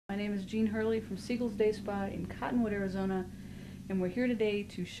My name is Jean Hurley from Siegel's Day Spa in Cottonwood, Arizona, and we're here today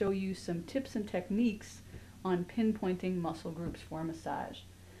to show you some tips and techniques on pinpointing muscle groups for massage.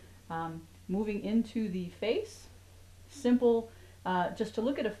 Moving into the face, simple, just to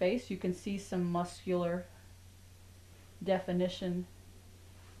look at a face, you can see some muscular definition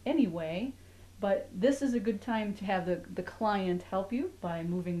anyway, but this is a good time to have the client help you by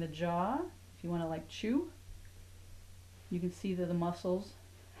moving the jaw. If you want to like chew, you can see the muscles,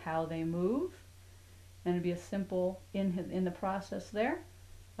 how they move, and it'd be a simple in the process there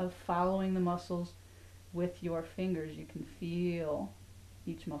of following the muscles with your fingers. You can feel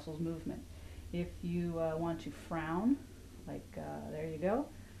each muscle's movement. If you want to frown, like there you go,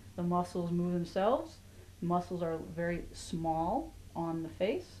 the muscles move themselves. Muscles are very small on the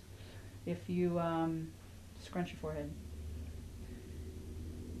face. If you scrunch your forehead,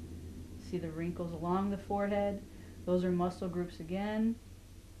 see the wrinkles along the forehead, those are muscle groups again.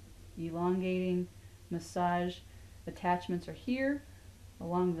 Elongating, massage attachments are here,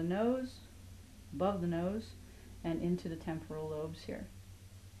 along the nose, above the nose, and into the temporal lobes here.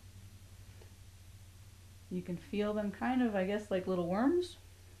 You can feel them kind of, I guess, like little worms.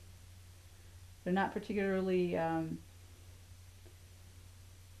 They're not particularly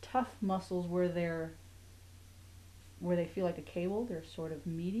tough muscles where they feel like a cable. They're sort of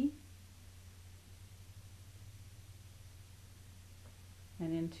meaty.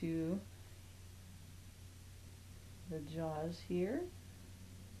 And into the jaws here.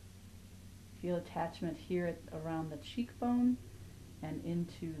 Feel attachment here around the cheekbone and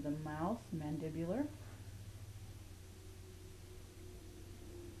into the mouth, mandibular.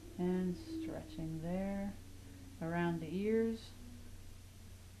 And stretching there, around the ears,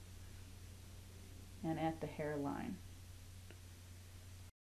 and at the hairline.